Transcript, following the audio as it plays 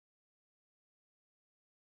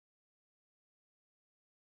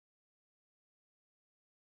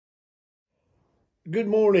Good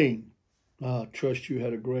morning. Trust you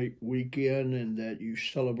had a great weekend and that you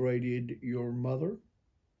celebrated your mother.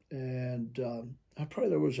 And I pray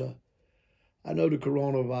I know the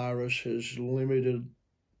coronavirus has limited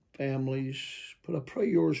families, but I pray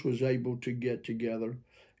yours was able to get together.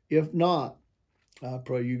 If not, I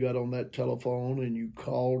pray you got on that telephone and you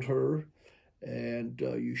called her and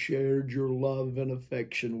you shared your love and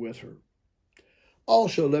affection with her.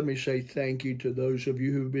 Also, let me say thank you to those of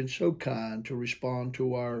you who've been so kind to respond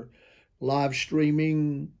to our live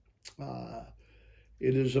streaming. Uh,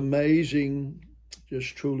 it is amazing,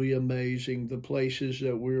 just truly amazing, the places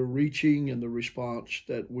that we're reaching and the response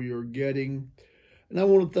that we are getting. And I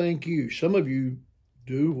want to thank you. Some of you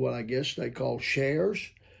do what I guess they call shares,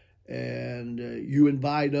 and you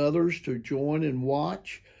invite others to join and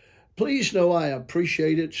watch. Please know I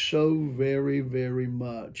appreciate it so very, very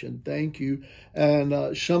much. And thank you.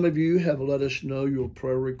 And some of you have let us know your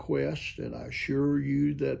prayer requests, and I assure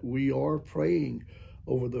you that we are praying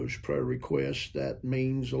over those prayer requests. That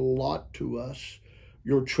means a lot to us.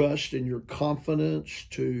 Your trust and your confidence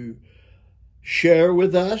to share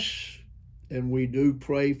with us, and we do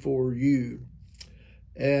pray for you.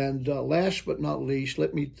 And last but not least,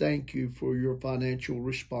 let me thank you for your financial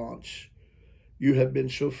response. You have been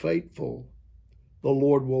so faithful. The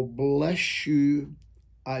Lord will bless you,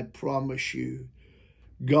 I promise you.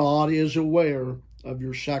 God is aware of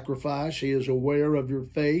your sacrifice. He is aware of your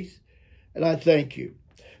faith, and I thank you.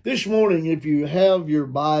 This morning, if you have your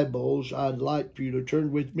Bibles, I'd like for you to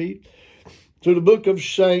turn with me to the book of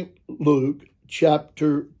St. Luke,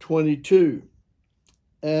 chapter 22.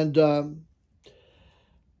 And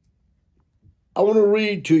I want to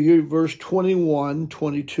read to you verse 21,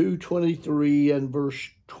 22, 23, and verse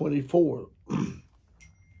 24.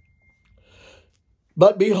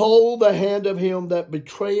 But behold, the hand of him that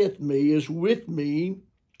betrayeth me is with me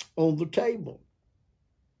on the table.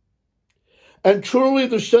 And truly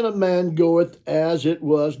the Son of Man goeth as it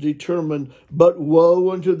was determined, but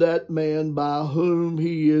woe unto that man by whom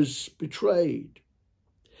he is betrayed.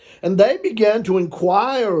 And they began to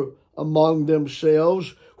inquire among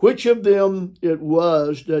themselves which of them it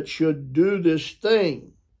was that should do this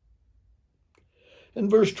thing. In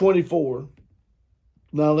verse 24,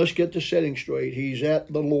 now let's get the setting straight. He's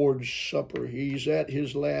at the Lord's Supper. He's at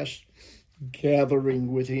his last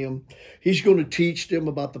gathering with him. He's going to teach them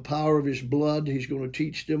about the power of his blood. He's going to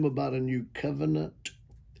teach them about a new covenant.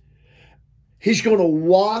 He's going to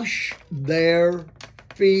wash their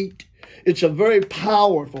feet. It's a very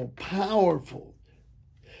powerful,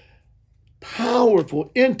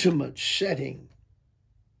 intimate setting.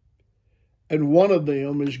 And one of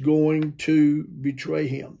them is going to betray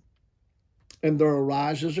him. And there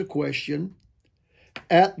arises a question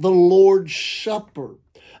at the Lord's Supper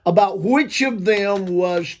about which of them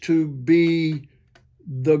was to be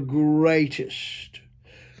the greatest.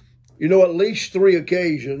 You know, at least 3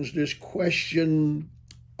 occasions this question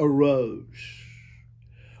arose.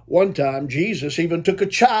 One time, Jesus even took a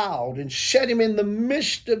child and set him in the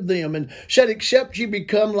midst of them and said, except you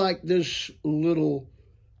become like this little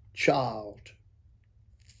child.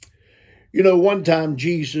 You know, one time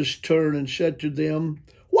Jesus turned and said to them,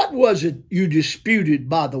 what was it you disputed,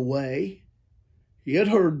 by the way? He had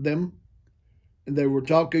heard them, and they were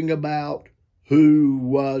talking about who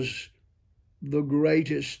was the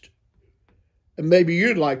greatest. And maybe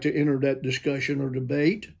you'd like to enter that discussion or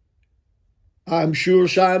debate. I'm sure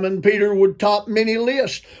Simon Peter would top many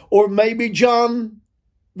lists, or maybe John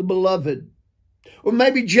the Beloved, or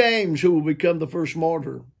maybe James, who will become the first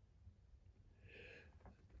martyr.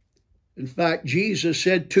 In fact, Jesus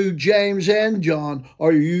said to James and John,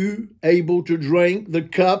 are you able to drink the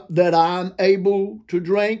cup that I'm able to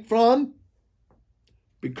drink from?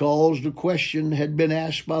 Because the question had been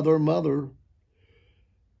asked by their mother,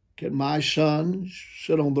 can my sons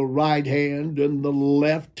sit on the right hand and the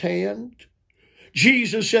left hand?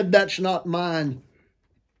 Jesus said, that's not mine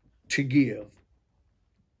to give.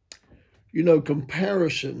 You know,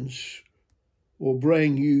 comparisons will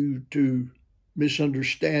bring you to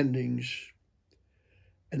misunderstandings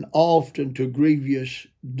and often to grievous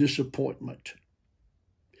disappointment.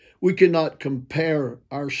 We cannot compare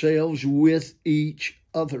ourselves with each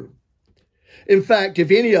other. In fact,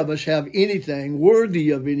 if any of us have anything worthy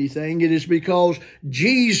of anything, it is because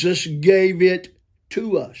Jesus gave it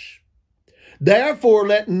to us. Therefore,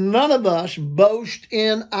 let none of us boast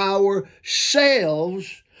in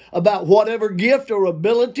ourselves about whatever gift or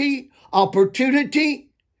ability,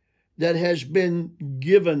 opportunity that has been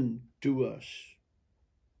given to us.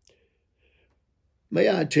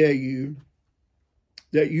 May I tell you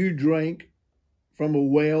that you drank from a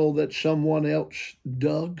well that someone else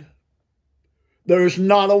dug? There is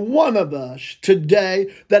not a one of us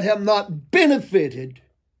today that have not benefited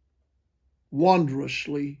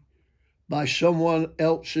wondrously by someone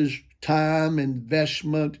else's time,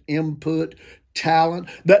 investment, input, talent,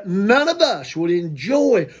 that none of us would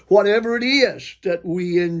enjoy whatever it is that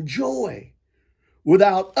we enjoy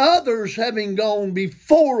without others having gone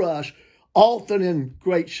before us, often in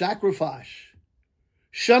great sacrifice,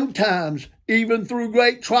 sometimes even through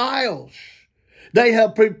great trials. They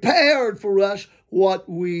have prepared for us what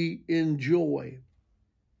we enjoy.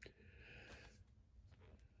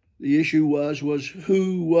 The issue was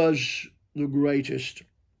who was the greatest.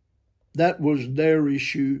 That was their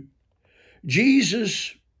issue.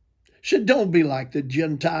 Jesus said, don't be like the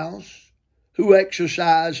Gentiles who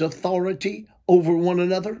exercise authority over one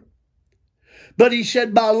another. But he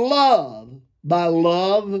said, by love,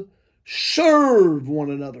 serve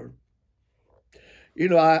one another. You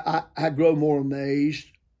know, I grow more amazed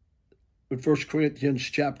with 1 Corinthians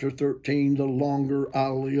chapter 13. The longer I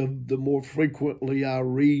live, the more frequently I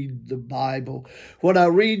read the Bible. When I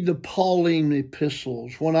read the Pauline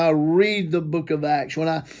epistles, when I read the book of Acts, when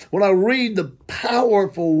I read the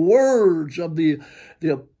powerful words of the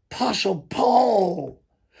Apostle Paul,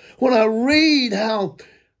 when I read how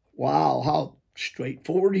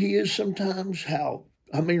straightforward he is sometimes,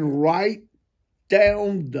 right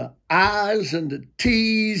down the I's and the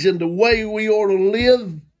T's and the way we ought to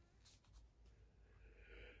live.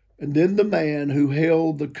 And then the man who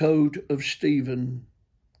held the coat of Stephen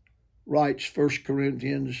writes 1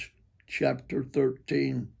 Corinthians chapter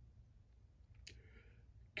 13.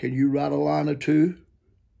 Can you write a line or two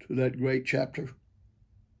to that great chapter?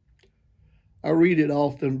 I read it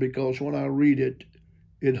often because when I read it,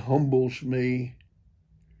 it humbles me.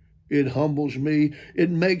 It humbles me.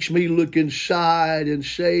 It makes me look inside and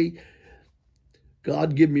say,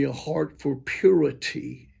 God, give me a heart for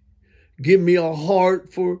purity. Give me a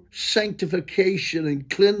heart for sanctification and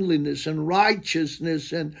cleanliness and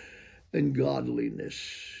righteousness and godliness.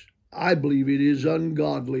 I believe it is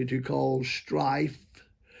ungodly to cause strife.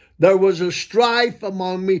 There was a strife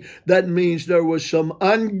among me. That means there was some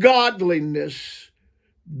ungodliness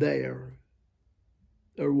there.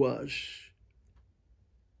 There was.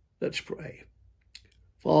 Let's pray.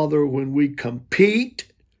 Father, when we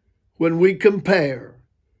compete, when we compare,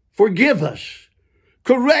 forgive us.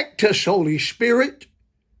 Correct us, Holy Spirit.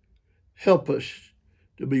 Help us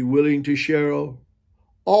to be willing to share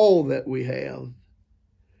all that we have.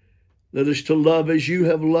 Let us to love as you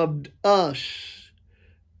have loved us.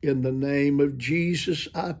 In the name of Jesus,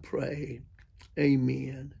 I pray.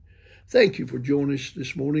 Amen. Thank you for joining us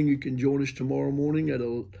this morning. You can join us tomorrow morning at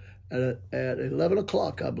 11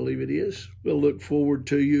 o'clock, I believe it is. We'll look forward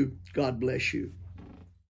to you. God bless you.